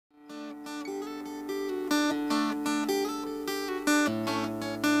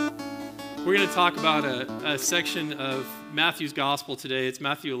We're going to talk about a section of Matthew's gospel today. It's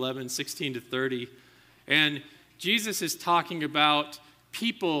Matthew 11, 16 to 30. And Jesus is talking about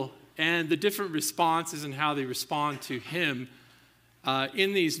people and the different responses and how they respond to him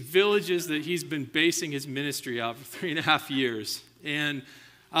in these villages that he's been basing his ministry out for 3.5 years. And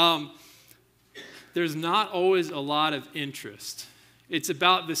there's not always a lot of interest. It's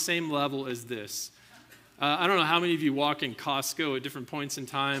about the same level as this. I don't know how many of you walk in Costco at different points in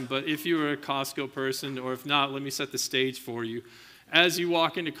time, but if you are a Costco person, or if not, let me set the stage for you. As you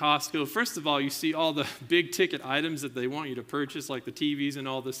walk into Costco, first of all, you see all the big ticket items that they want you to purchase, like the TVs and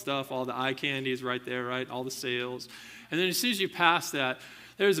all this stuff, all the eye candy is right there, right? All the sales. And then as soon as you pass that,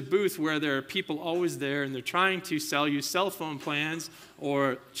 there's a booth where there are people always there, and they're trying to sell you cell phone plans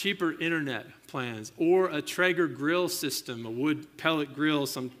or cheaper internet plans or a Traeger grill system, a wood pellet grill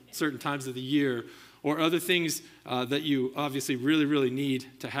some certain times of the year, or other things that you obviously really, really need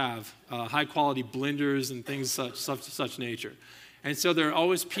to have, high-quality blenders and things such nature. And so there are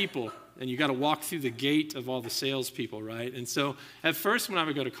always people, and you got to walk through the gate of all the salespeople, right? And so at first when I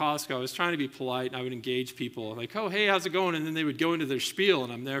would go to Costco, I was trying to be polite, and I would engage people, like, oh, hey, how's it going? And then they would go into their spiel,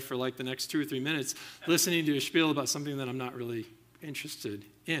 and I'm there for like the next 2 or 3 minutes listening to a spiel about something that I'm not really interested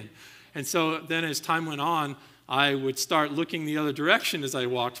in. And so then as time went on, I would start looking the other direction as I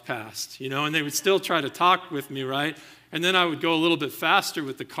walked past, and they would still try to talk with me, right? And then I would go a little bit faster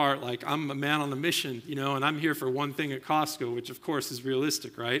with the cart, like I'm a man on a mission, and I'm here for one thing at Costco, which of course is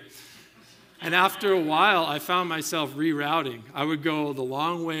realistic, right? And after a while, I found myself rerouting. I would go the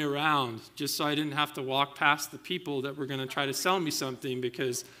long way around just so I didn't have to walk past the people that were going to try to sell me something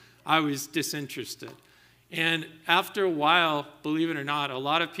because I was disinterested. And after a while, believe it or not, a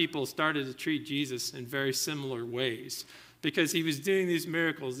lot of people started to treat Jesus in very similar ways because he was doing these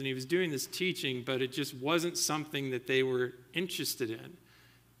miracles and he was doing this teaching, but it just wasn't something that they were interested in.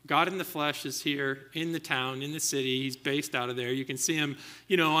 God in the flesh is here in the town, in the city. He's based out of there. You can see him,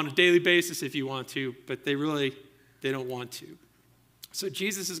 on a daily basis if you want to, but they don't want to. So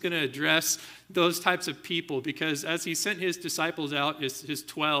Jesus is going to address those types of people because as he sent his disciples out, his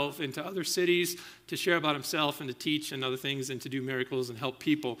 12, into other cities to share about himself and to teach and other things and to do miracles and help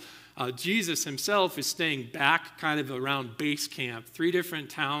people, Jesus himself is staying back kind of around base camp, 3 different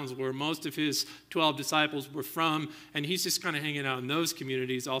towns where most of his 12 disciples were from, and he's just kind of hanging out in those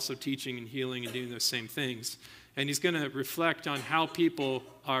communities, also teaching and healing and doing those same things. And he's going to reflect on how people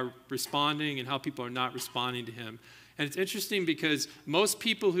are responding and how people are not responding to him. And it's interesting because most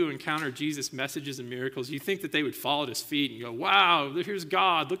people who encounter Jesus' messages and miracles, you think that they would fall at his feet and go, wow, here's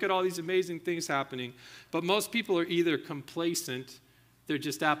God. Look at all these amazing things happening. But most people are either complacent, they're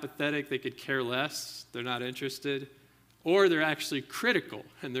just apathetic, they could care less, they're not interested, or they're actually critical,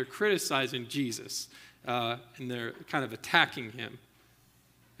 and they're criticizing Jesus, and they're kind of attacking him.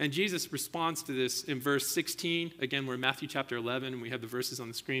 And Jesus responds to this in verse 16. Again, we're in Matthew chapter 11, and we have the verses on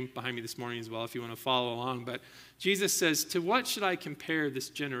the screen behind me this morning as well if you want to follow along. But Jesus says, to what should I compare this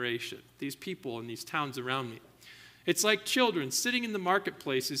generation, these people in these towns around me? It's like children sitting in the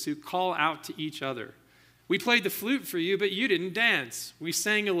marketplaces who call out to each other. We played the flute for you, but you didn't dance. We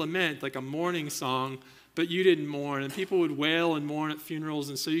sang a lament, like a mourning song, but you didn't mourn. And people would wail and mourn at funerals.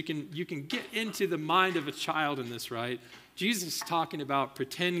 And so you can get into the mind of a child in this, right? Jesus is talking about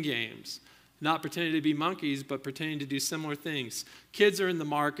pretend games, not pretending to be monkeys, but pretending to do similar things. Kids are in the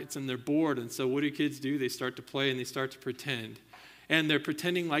markets and they're bored, and so what do kids do? They start to play and they start to pretend. And they're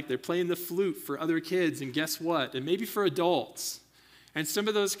pretending like they're playing the flute for other kids, and guess what? And maybe for adults. And some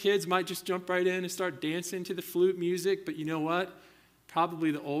of those kids might just jump right in and start dancing to the flute music, but you know what?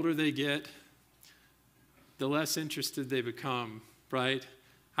 Probably the older they get, the less interested they become, right?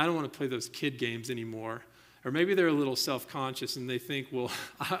 I don't want to play those kid games anymore. Or maybe they're a little self-conscious and they think, well,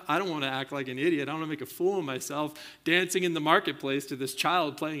 I don't want to act like an idiot. I don't want to make a fool of myself dancing in the marketplace to this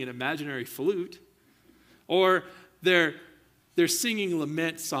child playing an imaginary flute. Or they're singing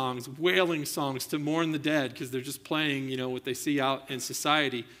lament songs, wailing songs to mourn the dead because they're just playing, what they see out in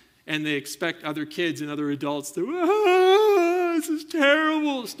society. And they expect other kids and other adults to, this is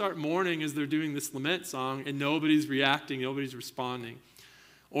terrible, start mourning as they're doing this lament song, and nobody's reacting, nobody's responding.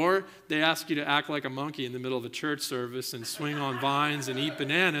 Or they ask you to act like a monkey in the middle of a church service and swing on vines and eat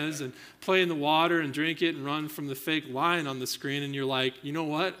bananas and play in the water and drink it and run from the fake lion on the screen. And you're like, you know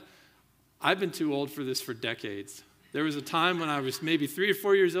what? I've been too old for this for decades. There was a time when I was maybe 3 or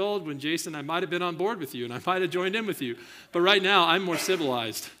 4 years old when, Jason, I might have been on board with you and I might have joined in with you. But right now, I'm more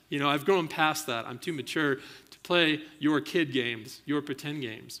civilized. I've grown past that. I'm too mature to play your kid games, your pretend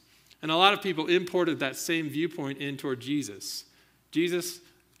games. And a lot of people imported that same viewpoint in toward Jesus. Jesus,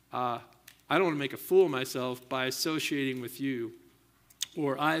 I don't want to make a fool of myself by associating with you.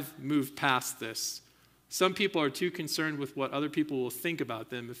 or I've moved past this. Some people are too concerned with what other people will think about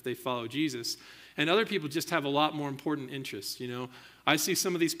them if they follow Jesus. And other people just have a lot more important interests, I see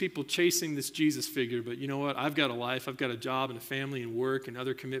some of these people chasing this Jesus figure, but you know what? I've got a life, I've got a job and a family and work and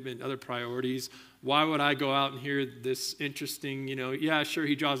other commitment, other priorities. Why would I go out and hear this interesting, yeah, sure,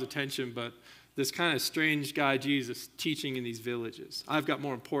 he draws attention, but this kind of strange guy Jesus teaching in these villages. I've got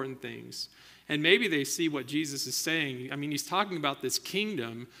more important things. And maybe they see what Jesus is saying. I mean, he's talking about this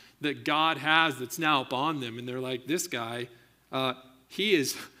kingdom that God has that's now upon them. And they're like, this guy, he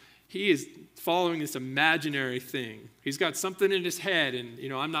is following this imaginary thing. He's got something in his head and,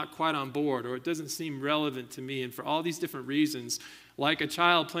 I'm not quite on board, or it doesn't seem relevant to me. And for all these different reasons, like a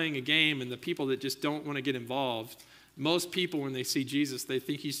child playing a game and the people that just don't want to get involved, most people, when they see Jesus, they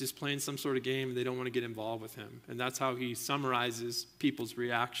think he's just playing some sort of game and they don't want to get involved with him. And that's how he summarizes people's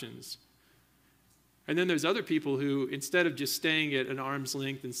reactions. And then there's other people who, instead of just staying at an arm's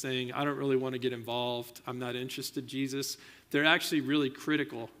length and saying, I don't really want to get involved, I'm not interested, Jesus, they're actually really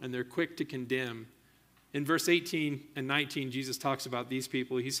critical and they're quick to condemn. In verse 18 and 19, Jesus talks about these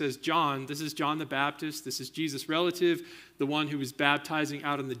people. He says, John, this is John the Baptist. This is Jesus' relative, the one who was baptizing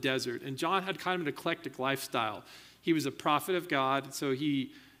out in the desert. And John had kind of an eclectic lifestyle. He was a prophet of God, so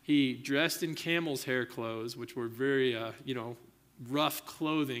he dressed in camel's hair clothes, which were very, rough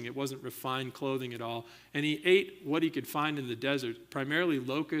clothing. It wasn't refined clothing at all. And he ate what he could find in the desert, primarily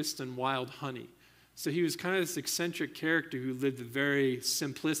locusts and wild honey. So he was kind of this eccentric character who lived a very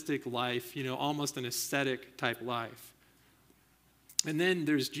simplistic life, almost an ascetic type life. And then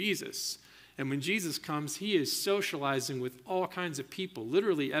there's Jesus. And when Jesus comes, he is socializing with all kinds of people,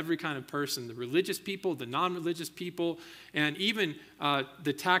 literally every kind of person, the religious people, the non-religious people, and even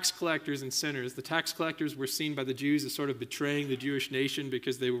the tax collectors and sinners. The tax collectors were seen by the Jews as sort of betraying the Jewish nation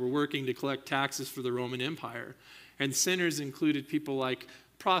because they were working to collect taxes for the Roman Empire. And sinners included people like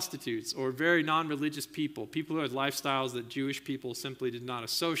prostitutes or very non-religious people who had lifestyles that Jewish people simply did not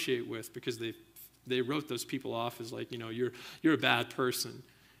associate with because they wrote those people off as like, you're a bad person.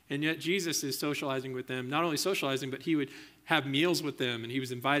 And yet Jesus is socializing with them, not only socializing, but he would have meals with them, and he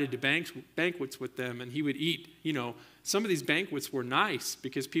was invited to banquets with them, and he would eat, some of these banquets were nice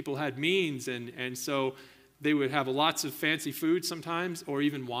because people had means, and so they would have lots of fancy food sometimes, or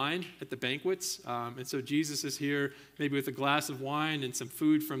even wine at the banquets. And so Jesus is here maybe with a glass of wine and some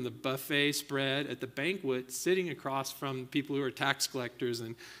food from the buffet spread at the banquet, sitting across from people who are tax collectors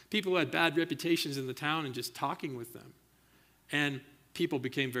and people who had bad reputations in the town and just talking with them. And people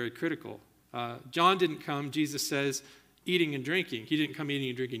became very critical. John didn't come, Jesus says, eating and drinking. He didn't come eating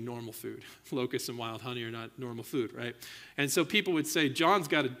and drinking normal food. Locusts and wild honey are not normal food, right? And so people would say, John's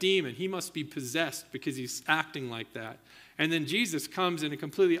got a demon. He must be possessed because he's acting like that. And then Jesus comes in a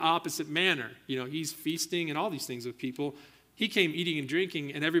completely opposite manner. He's feasting and all these things with people. He came eating and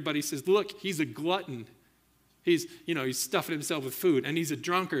drinking, and everybody says, look, he's a glutton. He's stuffing himself with food, and he's a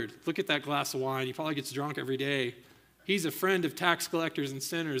drunkard. Look at that glass of wine. He probably gets drunk every day. He's a friend of tax collectors and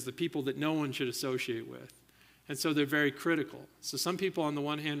sinners, the people that no one should associate with. And so they're very critical. So some people, on the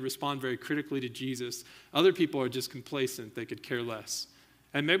one hand, respond very critically to Jesus. Other people are just complacent. They could care less.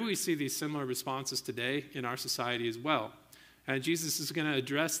 And maybe we see these similar responses today in our society as well. And Jesus is going to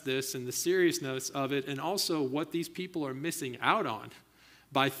address this and the seriousness of it, and also what these people are missing out on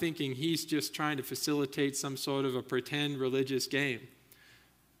by thinking he's just trying to facilitate some sort of a pretend religious game.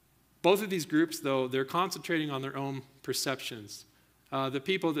 Both of these groups, though, they're concentrating on their own perceptions. The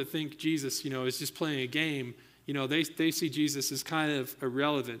people that think Jesus, is just playing a game, they see Jesus as kind of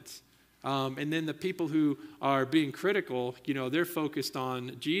irrelevant. And then the people who are being critical, they're focused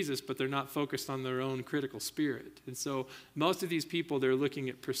on Jesus, but they're not focused on their own critical spirit. And so most of these people, they're looking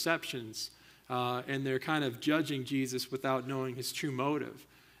at perceptions, and they're kind of judging Jesus without knowing his true motive.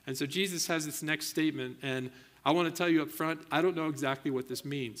 And so Jesus has this next statement, and I want to tell you up front, I don't know exactly what this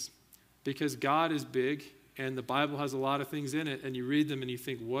means. Because God is big, and the Bible has a lot of things in it, and you read them and you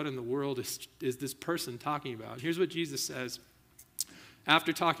think, what in the world is this person talking about? Here's what Jesus says.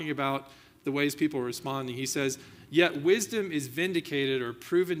 After talking about the ways people are responding, he says, yet wisdom is vindicated or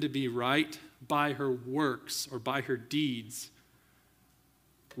proven to be right by her works or by her deeds.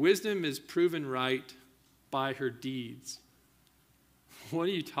 Wisdom is proven right by her deeds. What are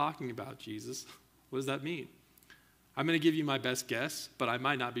you talking about, Jesus? What does that mean? I'm going to give you my best guess, but I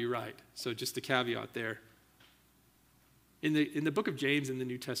might not be right. So just a caveat there. In the book of James in the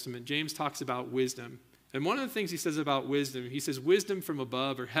New Testament, James talks about wisdom. And one of the things he says about wisdom, he says wisdom from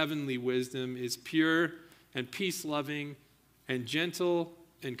above, or heavenly wisdom, is pure and peace-loving and gentle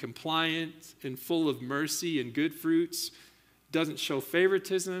and compliant and full of mercy and good fruits. Doesn't show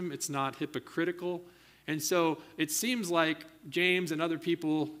favoritism. It's not hypocritical. And so it seems like James and other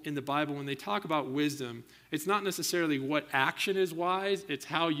people in the Bible, when they talk about wisdom, it's not necessarily what action is wise, it's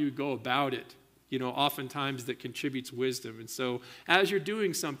how you go about it, oftentimes that contributes wisdom. And so as you're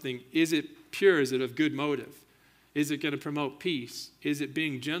doing something, is it pure? Is it of good motive? Is it going to promote peace? Is it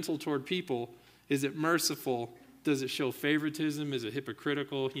being gentle toward people? Is it merciful? Does it show favoritism? Is it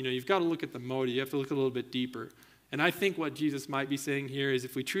hypocritical? You've got to look at the motive. You have to look a little bit deeper. And I think what Jesus might be saying here is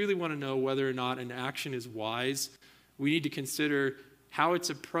if we truly want to know whether or not an action is wise, we need to consider how it's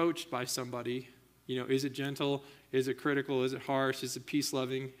approached by somebody. Is it gentle? Is it critical? Is it harsh? Is it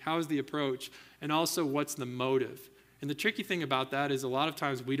peace-loving? How is the approach? And also, what's the motive? And the tricky thing about that is a lot of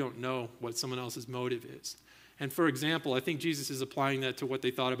times we don't know what someone else's motive is. And for example, I think Jesus is applying that to what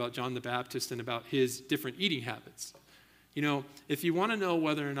they thought about John the Baptist and about his different eating habits. If you want to know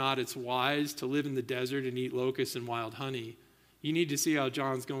whether or not it's wise to live in the desert and eat locusts and wild honey, you need to see how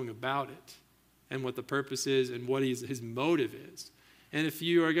John's going about it and what the purpose is and what his motive is. And if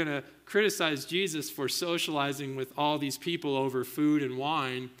you are going to criticize Jesus for socializing with all these people over food and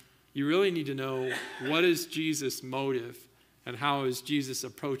wine, you really need to know what is Jesus' motive and how is Jesus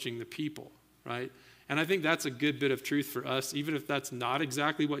approaching the people, right? And I think that's a good bit of truth for us, even if that's not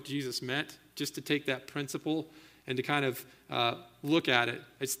exactly what Jesus meant, just to take that principle and to kind of look at it.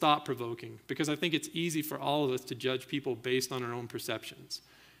 It's thought-provoking, because I think it's easy for all of us to judge people based on our own perceptions.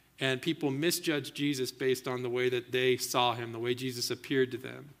 And people misjudge Jesus based on the way that they saw him, the way Jesus appeared to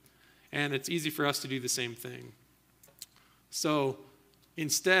them. And it's easy for us to do the same thing. So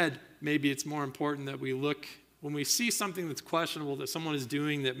instead, maybe it's more important that we look, when we see something that's questionable that someone is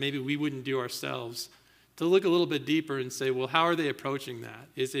doing that maybe we wouldn't do ourselves, to look a little bit deeper and say, well, how are they approaching that?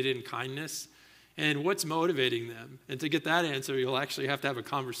 Is it in kindness? And what's motivating them? And to get that answer, you'll actually have to have a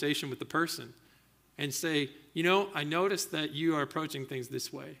conversation with the person and say, I noticed that you are approaching things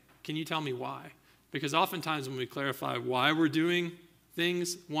this way. Can you tell me why? Because oftentimes when we clarify why we're doing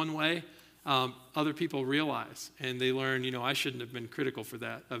things one way, other people realize and they learn, I shouldn't have been critical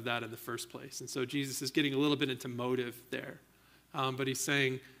of that in the first place. And so Jesus is getting a little bit into motive there. But he's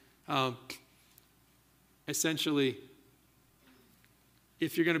saying, essentially,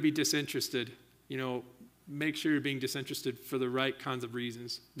 if you're going to be disinterested, make sure you're being disinterested for the right kinds of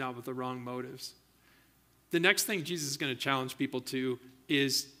reasons, not with the wrong motives. The next thing Jesus is going to challenge people to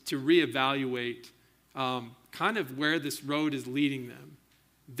is to reevaluate kind of where this road is leading them.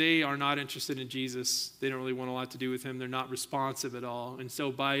 They are not interested in Jesus. They don't really want a lot to do with him. They're not responsive at all. And so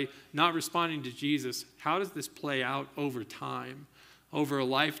by not responding to Jesus, how does this play out over time, over a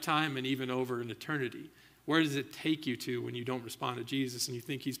lifetime and even over an eternity? Where does it take you to when you don't respond to Jesus and you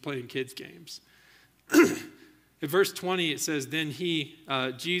think he's playing kids' games? In verse 20, it says, then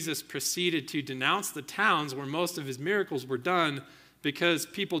Jesus proceeded to denounce the towns where most of his miracles were done because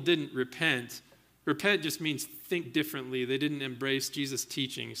people didn't repent. Repent just means think differently. They didn't embrace Jesus'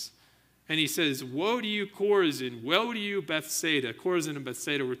 teachings. And he says, woe to you, Chorazin. Woe to you, Bethsaida. Chorazin and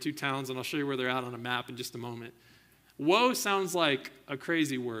Bethsaida were two towns, and I'll show you where they're at on a map in just a moment. Woe sounds like a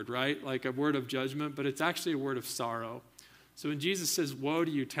crazy word, right? Like a word of judgment, but it's actually a word of sorrow. So when Jesus says, woe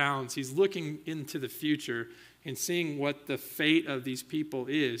to you towns, he's looking into the future and seeing what the fate of these people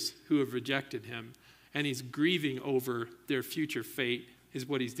is who have rejected him. And he's grieving over their future fate is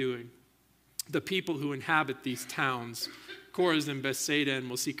what he's doing. The people who inhabit these towns, Chorazin, Bethsaida, and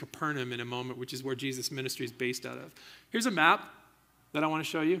we'll see Capernaum in a moment, which is where Jesus' ministry is based out of. Here's a map that I want to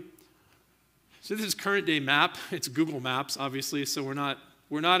show you. So this is current day map. It's Google Maps, obviously, so we're not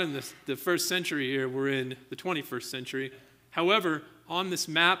in the first century here. We're in the 21st century. However, on this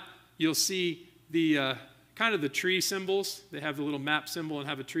map, you'll see the kind of the tree symbols. They have the little map symbol and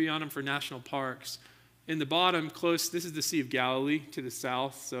have a tree on them for national parks. In the bottom, close, this is the Sea of Galilee to the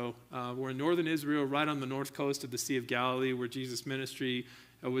south. So we're in northern Israel, right on the north coast of the Sea of Galilee, where Jesus' ministry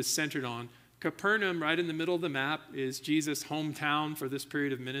was centered on. Capernaum, right in the middle of the map, is Jesus' hometown for this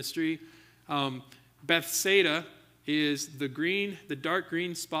period of ministry. Bethsaida is the dark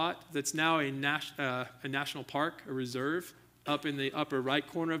green spot that's now a national park, a reserve, up in the upper right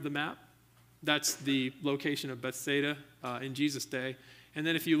corner of the map. That's the location of Bethsaida in Jesus' day. And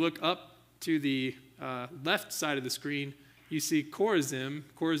then if you look up to the left side of the screen, you see Chorazin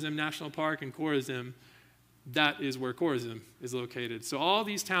National Park, and Chorazin, that is where Chorazin is located. So all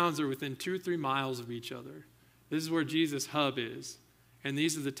these towns are within 2 or 3 miles of each other. This is where Jesus' hub is. And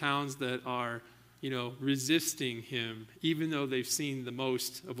these are the towns that are, resisting him, even though they've seen the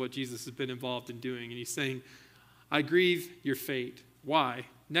most of what Jesus has been involved in doing. And he's saying, I grieve your fate. Why?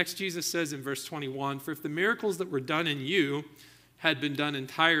 Next, Jesus says in verse 21, for if the miracles that were done in you had been done in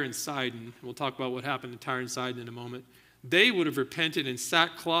Tyre and Sidon, we'll talk about what happened in Tyre and Sidon in a moment, they would have repented in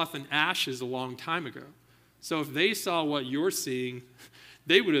sackcloth and ashes a long time ago. So if they saw what you're seeing,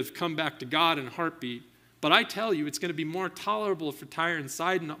 they would have come back to God in a heartbeat. But I tell you, it's going to be more tolerable for Tyre and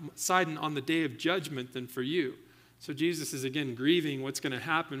Sidon on the day of judgment than for you. So Jesus is again grieving what's going to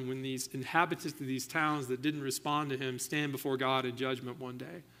happen when these inhabitants of these towns that didn't respond to him stand before God in judgment one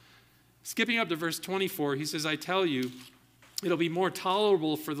day. Skipping up to verse 24, he says, I tell you, it'll be more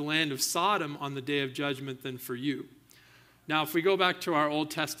tolerable for the land of Sodom on the day of judgment than for you. Now, if we go back to our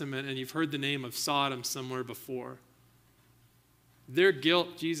Old Testament, and you've heard the name of Sodom somewhere before, their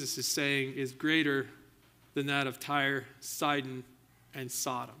guilt, Jesus is saying, is greater than that of Tyre, Sidon, and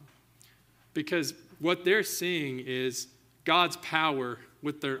Sodom. Because what they're seeing is God's power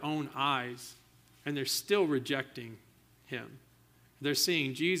with their own eyes, and they're still rejecting him. They're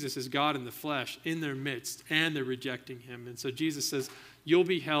seeing Jesus as God in the flesh in their midst, and they're rejecting him. And so Jesus says, you'll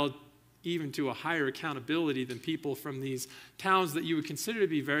be held even to a higher accountability than people from these towns that you would consider to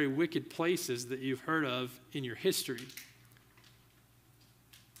be very wicked places that you've heard of in your history.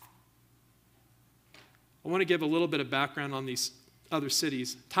 I want to give a little bit of background on these other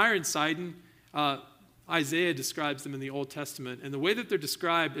cities. Tyre and Sidon, Isaiah describes them in the Old Testament. And the way that they're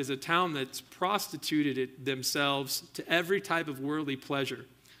described is a town that's prostituted themselves to every type of worldly pleasure.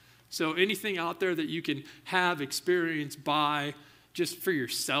 So anything out there that you can have, experience, buy, just for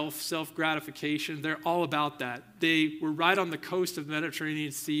yourself, self-gratification, they're all about that. They were right on the coast of the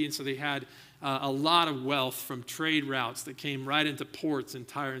Mediterranean Sea, and so they had a lot of wealth from trade routes that came right into ports in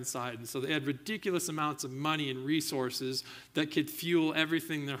Tyre and Sidon. So they had ridiculous amounts of money and resources that could fuel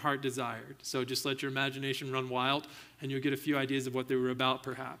everything their heart desired. So just let your imagination run wild, and you'll get a few ideas of what they were about,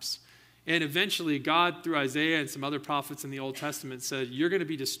 perhaps. And eventually, God, through Isaiah and some other prophets in the Old Testament, said, you're going to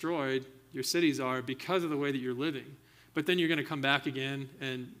be destroyed, your cities are, because of the way that you're living. But then you're going to come back again,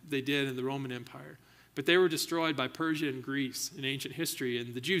 and they did in the Roman Empire. But they were destroyed by Persia and Greece in ancient history,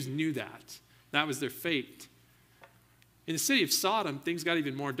 and the Jews knew that. That was their fate. In the city of Sodom, things got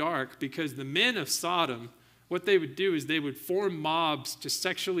even more dark because the men of Sodom, what they would do is they would form mobs to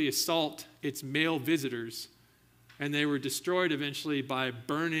sexually assault its male visitors, and they were destroyed eventually by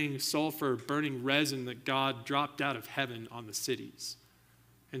burning sulfur, burning resin that God dropped out of heaven on the cities.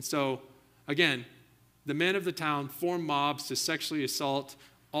 And so, again, the men of the town form mobs to sexually assault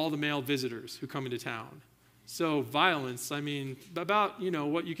all the male visitors who come into town. So violence, I mean, about,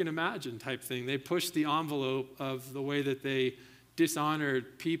 what you can imagine type thing. They pushed the envelope of the way that they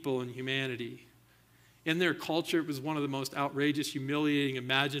dishonored people and humanity. In their culture, it was one of the most outrageous, humiliating,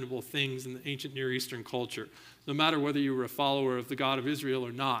 imaginable things in the ancient Near Eastern culture. No matter whether you were a follower of the God of Israel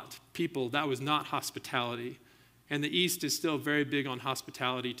or not, people, that was not hospitality. And the East is still very big on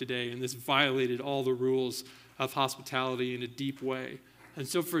hospitality today, and this violated all the rules of hospitality in a deep way. And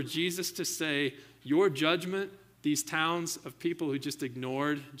so for Jesus to say, your judgment, these towns of people who just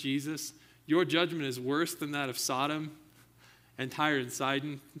ignored Jesus, your judgment is worse than that of Sodom and Tyre and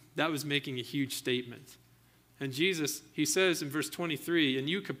Sidon, that was making a huge statement. And Jesus, he says in verse 23, and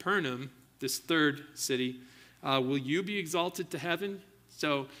you, Capernaum, this third city, will you be exalted to heaven?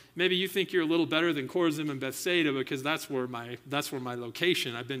 So maybe you think you're a little better than Chorazin and Bethsaida because that's where my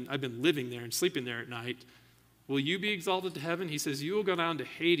location. I've been living there and sleeping there at night. Will you be exalted to heaven? He says, you will go down to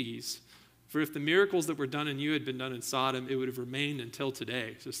Hades. For if the miracles that were done in you had been done in Sodom, it would have remained until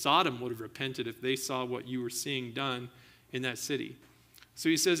today. So Sodom would have repented if they saw what you were seeing done in that city. So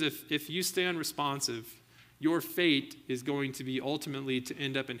he says, if you stay unresponsive, your fate is going to be ultimately to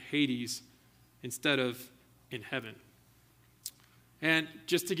end up in Hades instead of in heaven. And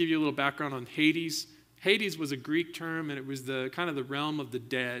just to give you a little background on Hades, Hades was a Greek term, and it was the kind of the realm of the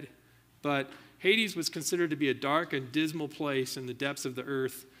dead. But Hades was considered to be a dark and dismal place in the depths of the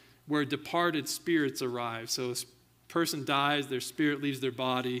earth where departed spirits arrive. So a person dies, their spirit leaves their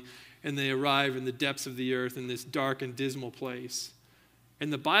body, and they arrive in the depths of the earth in this dark and dismal place.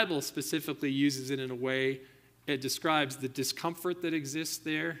 And the Bible specifically uses it in a way, it describes the discomfort that exists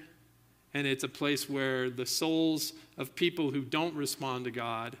there, and it's a place where the souls of people who don't respond to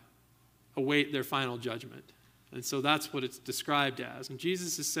God await their final judgment. And so that's what it's described as. And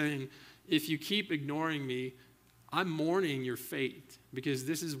Jesus is saying, if you keep ignoring me, I'm mourning your fate, because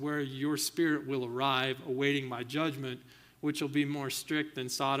this is where your spirit will arrive, awaiting my judgment, which will be more strict than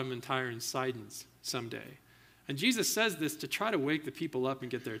Sodom and Tyre and Sidon's someday. And Jesus says this to try to wake the people up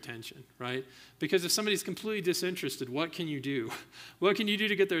and get their attention, right? Because if somebody's completely disinterested, what can you do? What can you do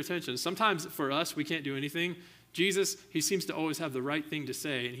to get their attention? Sometimes for us, we can't do anything. Jesus, he seems to always have the right thing to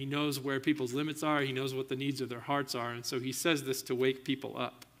say, and he knows where people's limits are. He knows what the needs of their hearts are, and so he says this to wake people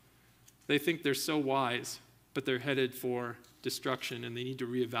up. They think they're so wise, but they're headed for destruction, and they need to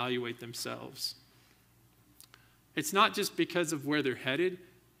reevaluate themselves. It's not just because of where they're headed.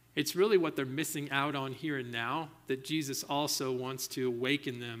 It's really what they're missing out on here and now that Jesus also wants to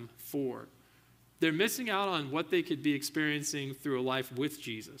awaken them for. They're missing out on what they could be experiencing through a life with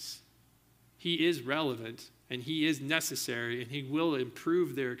Jesus. He is relevant, and he is necessary, and he will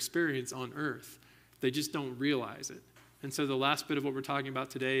improve their experience on earth. They just don't realize it. And so the last bit of what we're talking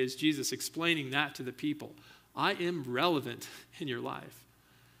about today is Jesus explaining that to the people. I am relevant in your life.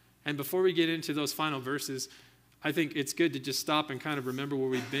 And before we get into those final verses, I think it's good to just stop and kind of remember where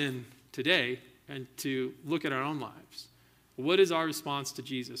we've been today and to look at our own lives. What has our response to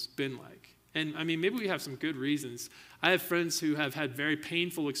Jesus been like? And I mean, maybe we have some good reasons. I have friends who have had very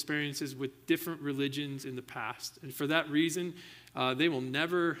painful experiences with different religions in the past. And for that reason, they will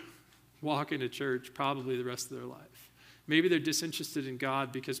never walk into church probably the rest of their life. Maybe they're disinterested in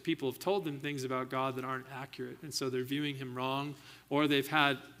God because people have told them things about God that aren't accurate. And so they're viewing him wrong. Or they've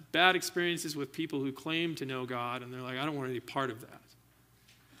had bad experiences with people who claim to know God. And they're like, I don't want any part of that.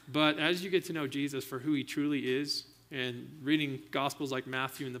 But as you get to know Jesus for who he truly is, and reading Gospels like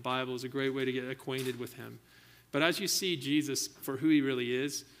Matthew in the Bible is a great way to get acquainted with him. But as you see Jesus for who he really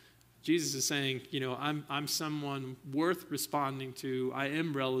is, Jesus is saying, I'm someone worth responding to. I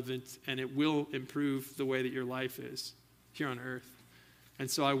am relevant, and it will improve the way that your life is here on earth.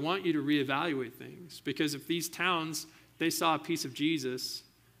 And so I want you to reevaluate things. Because if these towns, they saw a piece of Jesus,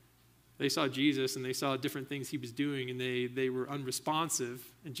 they saw Jesus and they saw different things he was doing, and they were unresponsive,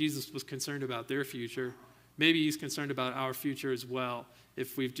 and Jesus was concerned about their future. Maybe he's concerned about our future as well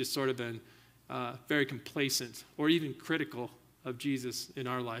if we've just sort of been very complacent or even critical of Jesus in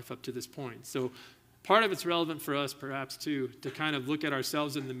our life up to this point. So part of it's relevant for us perhaps too to kind of look at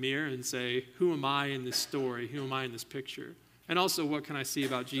ourselves in the mirror and say, who am I in this story? Who am I in this picture? And also, what can I see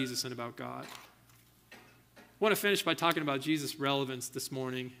about Jesus and about God? I want to finish by talking about Jesus' relevance this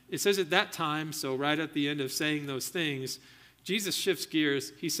morning. It says at that time, so right at the end of saying those things, Jesus shifts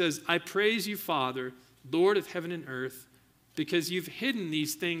gears. He says, I praise you, Father, Lord of heaven and earth, because you've hidden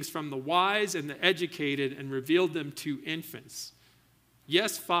these things from the wise and the educated and revealed them to infants.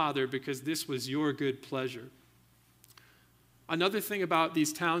 Yes, Father, because this was your good pleasure. Another thing about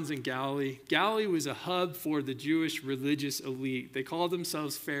these towns in Galilee, Galilee was a hub for the Jewish religious elite. They called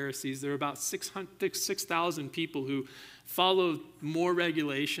themselves Pharisees. There were about 6,000 people who followed more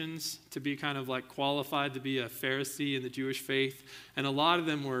regulations to be kind of like qualified to be a Pharisee in the Jewish faith. And a lot of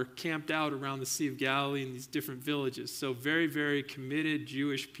them were camped out around the Sea of Galilee in these different villages. So very, very committed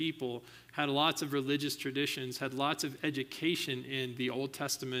Jewish people had lots of religious traditions, had lots of education in the Old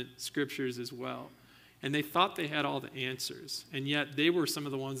Testament scriptures as well. And they thought they had all the answers. And yet they were some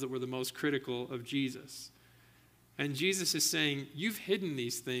of the ones that were the most critical of Jesus. And Jesus is saying, you've hidden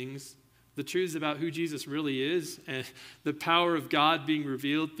these things, the truths about who Jesus really is, and the power of God being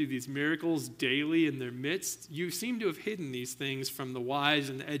revealed through these miracles daily in their midst. You seem to have hidden these things from the wise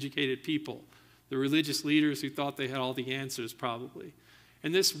and the educated people, the religious leaders who thought they had all the answers probably.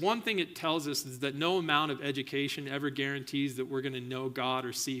 And this one thing it tells us is that no amount of education ever guarantees that we're going to know God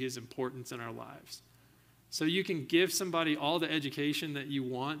or see his importance in our lives. So you can give somebody all the education that you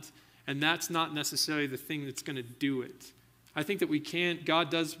want, and that's not necessarily the thing that's going to do it. I think that God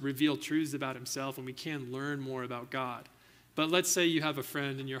does reveal truths about himself, and we can learn more about God. But let's say you have a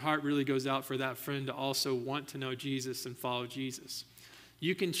friend, and your heart really goes out for that friend to also want to know Jesus and follow Jesus.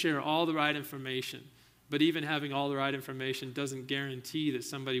 You can share all the right information, but even having all the right information doesn't guarantee that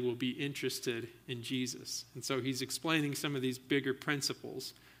somebody will be interested in Jesus. And so he's explaining some of these bigger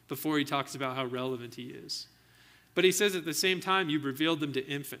principles before he talks about how relevant he is. But he says at the same time, you've revealed them to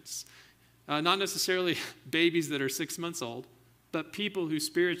infants. Not necessarily babies that are 6 months old, but people who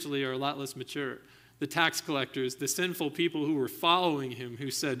spiritually are a lot less mature. The tax collectors, the sinful people who were following him, who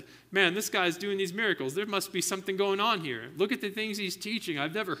said, man, this guy's doing these miracles. There must be something going on here. Look at the things he's teaching.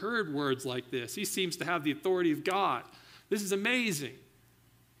 I've never heard words like this. He seems to have the authority of God. This is amazing.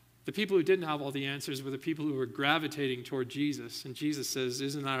 The people who didn't have all the answers were the people who were gravitating toward Jesus. And Jesus says,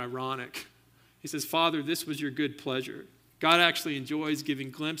 isn't that ironic? He says, Father, this was your good pleasure. God actually enjoys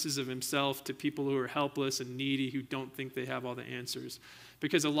giving glimpses of himself to people who are helpless and needy, who don't think they have all the answers.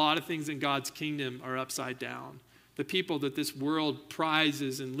 Because a lot of things in God's kingdom are upside down. The people that this world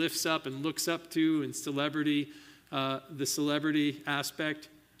prizes and lifts up and looks up to, and celebrity, the celebrity aspect,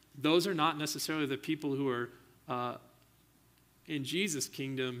 those are not necessarily the people who are in Jesus'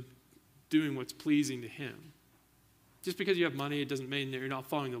 kingdom doing what's pleasing to him. Just because you have money, it doesn't mean that you're not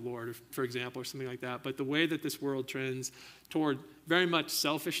following the Lord, for example, or something like that. But the way that this world trends toward very much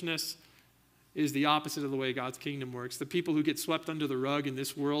selfishness is the opposite of the way God's kingdom works. The people who get swept under the rug in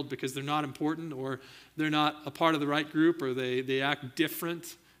this world because they're not important, or they're not a part of the right group, or they act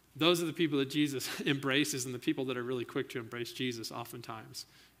different, those are the people that Jesus embraces, and the people that are really quick to embrace Jesus oftentimes.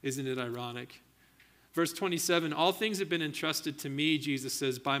 Isn't it ironic? Verse 27, all things have been entrusted to me, Jesus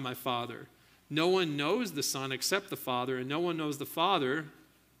says, by my Father. No one knows the Son except the Father, and no one knows the Father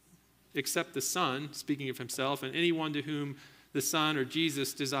except the Son, speaking of himself, and anyone to whom the Son or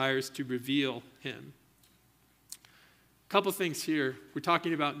Jesus desires to reveal him. A couple things here. We're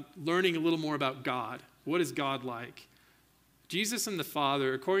talking about learning a little more about God. What is God like? Jesus and the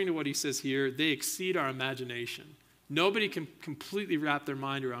Father, according to what he says here, they exceed our imagination. Nobody can completely wrap their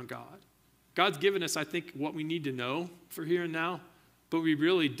mind around God. God's given us, I think, what we need to know for here and now, but we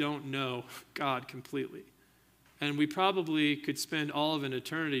really don't know God completely. And we probably could spend all of an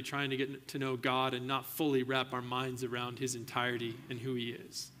eternity trying to get to know God and not fully wrap our minds around his entirety and who he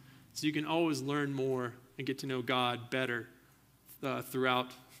is. So you can always learn more and get to know God better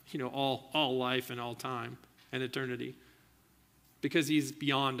throughout, all life and all time and eternity, because he's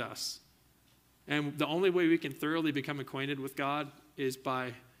beyond us. And the only way we can thoroughly become acquainted with God is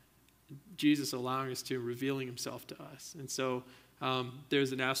by Jesus allowing us to, revealing himself to us. And so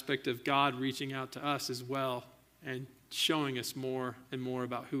there's an aspect of God reaching out to us as well and showing us more and more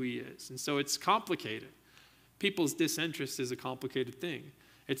about who he is. And so it's complicated. People's disinterest is a complicated thing.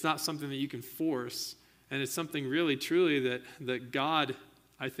 It's not something that you can force, and it's something really, truly that God,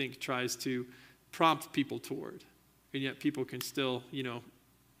 I think, tries to prompt people toward. And yet people can still,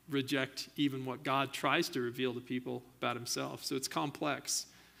 reject even what God tries to reveal to people about himself. So it's complex.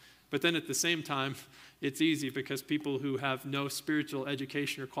 But then at the same time, it's easy because people who have no spiritual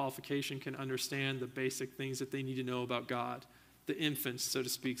education or qualification can understand the basic things that they need to know about God, the infants, so to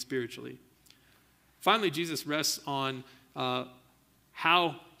speak, spiritually. Finally, Jesus rests on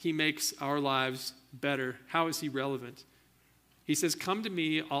how he makes our lives better. How is he relevant? He says, come to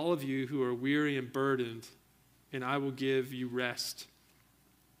me, all of you who are weary and burdened, and I will give you rest.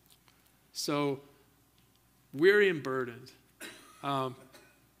 So, weary and burdened.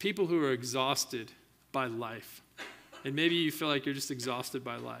 People who are exhausted by life. And maybe you feel like you're just exhausted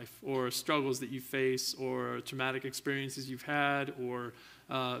by life, or struggles that you face, or traumatic experiences you've had, or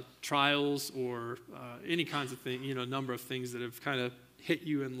trials, or any kinds of thing, number of things that have kind of hit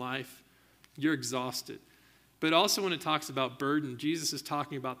you in life. You're exhausted. But also when it talks about burden, Jesus is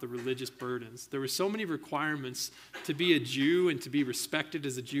talking about the religious burdens. There were so many requirements to be a Jew and to be respected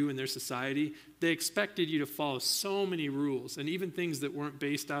as a Jew in their society. They expected you to follow so many rules, and even things that weren't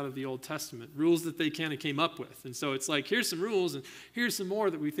based out of the Old Testament, rules that they kind of came up with. And so it's like, here's some rules, and here's some more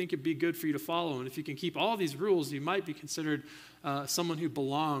that we think would be good for you to follow. And if you can keep all these rules, you might be considered someone who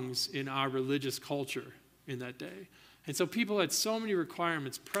belongs in our religious culture in that day. And so people had so many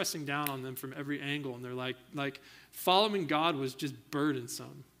requirements pressing down on them from every angle. And they're like following God was just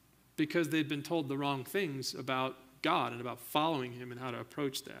burdensome because they'd been told the wrong things about God and about following him and how to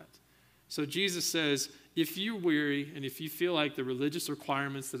approach that. So Jesus says, if you're weary and if you feel like the religious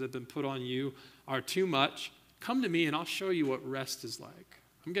requirements that have been put on you are too much, come to me and I'll show you what rest is like.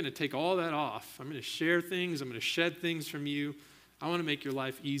 I'm going to take all that off. I'm going to share things. I'm going to shed things from you. I want to make your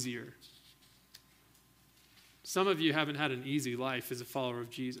life easier. Some of you haven't had an easy life as a follower of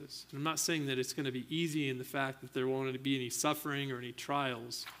Jesus. And I'm not saying that it's going to be easy in the fact that there won't be any suffering or any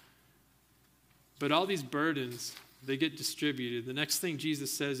trials. But all these burdens, they get distributed. The next thing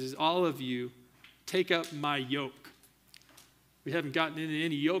Jesus says is, all of you, take up my yoke. We haven't gotten into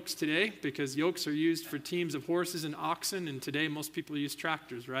any yokes today because yokes are used for teams of horses and oxen, and today most people use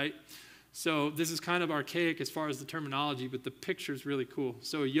tractors, right? So this is kind of archaic as far as the terminology, but the picture is really cool.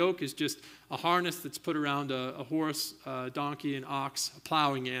 So a yoke is just a harness that's put around a horse, a donkey, an ox, a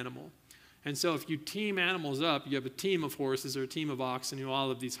plowing animal. And so if you team animals up, you have a team of horses or a team of oxen who all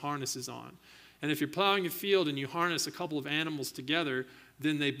have these harnesses on. And if you're plowing a field and you harness a couple of animals together,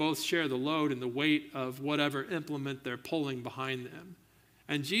 then they both share the load and the weight of whatever implement they're pulling behind them.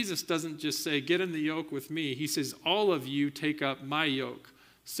 And Jesus doesn't just say, get in the yoke with me. He says, all of you take up my yoke.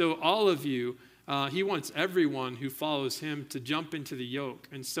 So all of you, he wants everyone who follows him to jump into the yoke.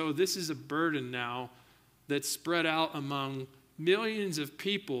 And so this is a burden now that's spread out among millions of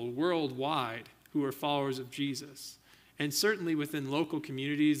people worldwide who are followers of Jesus. And certainly within local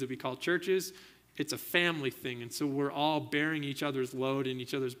communities that we call churches, it's a family thing. And so we're all bearing each other's load and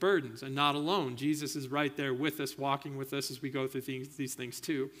each other's burdens and not alone. Jesus is right there with us, walking with us as we go through these things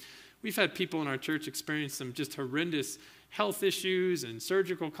too. We've had people in our church experience some just horrendous health issues and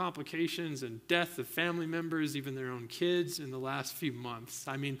surgical complications and death of family members, even their own kids in the last few months.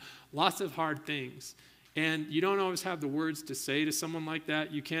 I mean, lots of hard things. And you don't always have the words to say to someone like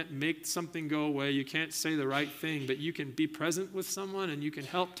that. You can't make something go away. You can't say the right thing, but you can be present with someone and you can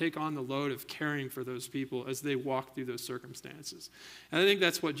help take on the load of caring for those people as they walk through those circumstances. And I think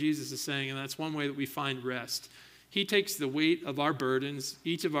that's what Jesus is saying, and that's one way that we find rest, He takes the weight of our burdens,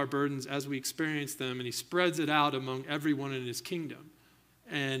 each of our burdens as we experience them, and he spreads it out among everyone in his kingdom.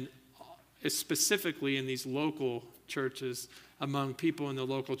 And specifically in these local churches, among people in the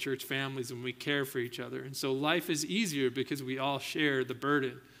local church families, and we care for each other. And so life is easier because we all share the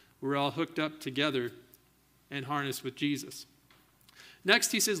burden. We're all hooked up together and harnessed with Jesus.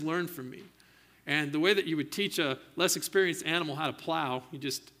 Next, he says, learn from me. And the way that you would teach a less experienced animal how to plow, you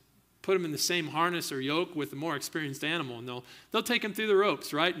just put them in the same harness or yoke with a more experienced animal, and they'll take them through the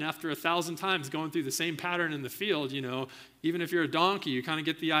ropes, right? And after 1,000 times going through the same pattern in the field, even if you're a donkey, you kind of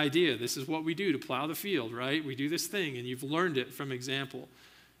get the idea. This is what we do to plow the field, right? We do this thing, and you've learned it from example.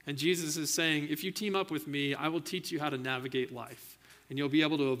 And Jesus is saying, if you team up with me, I will teach you how to navigate life, and you'll be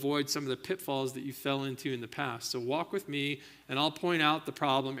able to avoid some of the pitfalls that you fell into in the past. So walk with me, and I'll point out the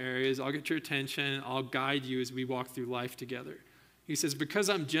problem areas. I'll get your attention. I'll guide you as we walk through life together. He says, because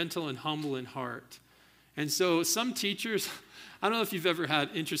I'm gentle and humble in heart. And so some teachers, I don't know if you've ever had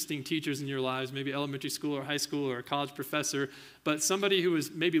interesting teachers in your lives, maybe elementary school or high school or a college professor, but somebody who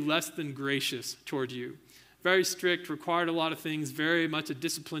was maybe less than gracious toward you. Very strict, required a lot of things, very much a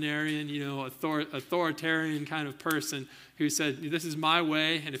disciplinarian, authoritarian kind of person who said, this is my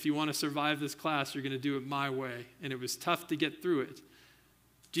way, and if you want to survive this class, you're going to do it my way. And it was tough to get through it.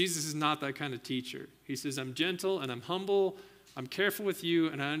 Jesus is not that kind of teacher. He says, I'm gentle and I'm humble. I'm careful with you,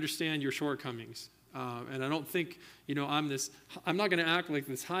 and I understand your shortcomings. And I don't think, I'm not going to act like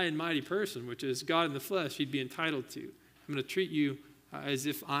this high and mighty person, which is God in the flesh he'd be entitled to. I'm going to treat you as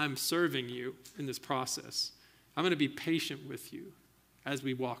if I'm serving you in this process. I'm going to be patient with you as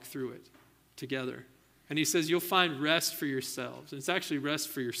we walk through it together. And he says, you'll find rest for yourselves. And it's actually rest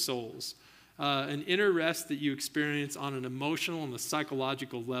for your souls. An inner rest that you experience on an emotional and a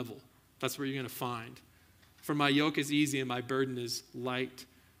psychological level. That's what you're going to find. For my yoke is easy and my burden is light.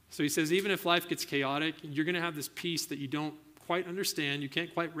 So he says, even if life gets chaotic, you're going to have this peace that you don't quite understand, you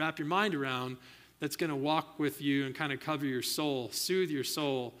can't quite wrap your mind around, that's going to walk with you and kind of cover your soul, soothe your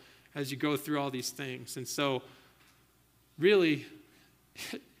soul as you go through all these things. And so really,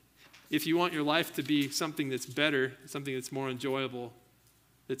 if you want your life to be something that's better, something that's more enjoyable,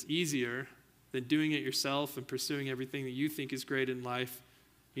 that's easier than doing it yourself and pursuing everything that you think is great in life,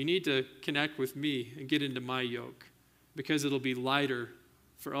 you need to connect with me and get into my yoke, because it'll be lighter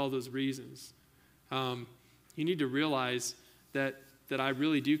for all those reasons. You need to realize that I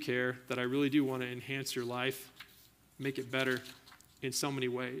really do care, that I really do want to enhance your life, make it better in so many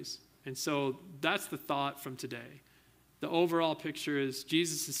ways. And so that's the thought from today. The overall picture is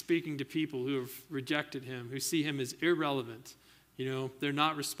Jesus is speaking to people who have rejected him, who see him as irrelevant. They're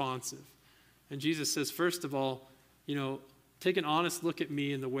not responsive. And Jesus says, first of all, take an honest look at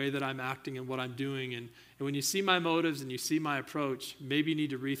me and the way that I'm acting and what I'm doing. And when you see my motives and you see my approach, maybe you need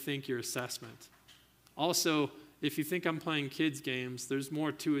to rethink your assessment. Also, if you think I'm playing kids' games, there's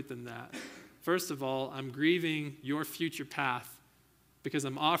more to it than that. First of all, I'm grieving your future path because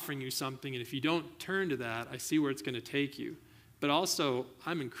I'm offering you something, and if you don't turn to that, I see where it's going to take you. But also,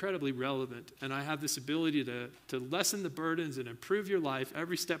 I'm incredibly relevant, and I have this ability to lessen the burdens and improve your life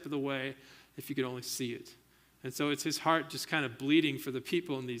every step of the way if you could only see it. And so it's his heart just kind of bleeding for the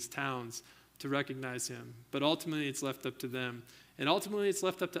people in these towns to recognize him. But ultimately, it's left up to them. And ultimately, it's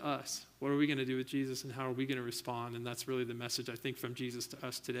left up to us. What are we going to do with Jesus, and how are we going to respond? And that's really the message, I think, from Jesus to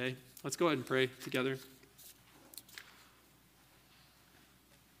us today. Let's go ahead and pray together.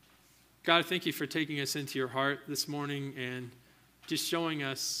 God, I thank you for taking us into your heart this morning and just showing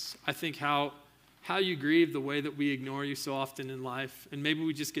us, I think, how you grieve the way that we ignore you so often in life. And maybe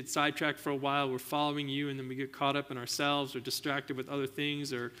we just get sidetracked for a while. We're following you, and then we get caught up in ourselves or distracted with other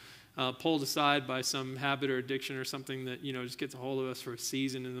things, or pulled aside by some habit or addiction or something that, just gets a hold of us for a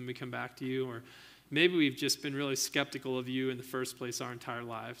season, and then we come back to you. Or maybe we've just been really skeptical of you in the first place our entire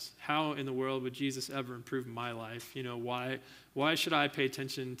lives. How in the world would Jesus ever improve my life? Why should I pay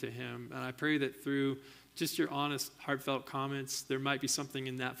attention to him? And I pray that through just your honest, heartfelt comments, there might be something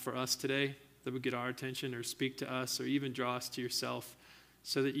in that for us today that would get our attention or speak to us or even draw us to yourself,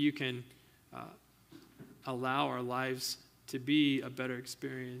 so that you can allow our lives to be a better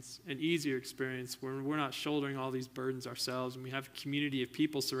experience, an easier experience, where we're not shouldering all these burdens ourselves, and we have a community of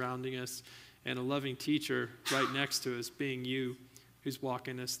people surrounding us and a loving teacher right next to us, being you, who's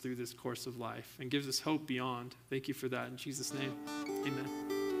walking us through this course of life and gives us hope beyond. Thank you for that. In Jesus' name, amen.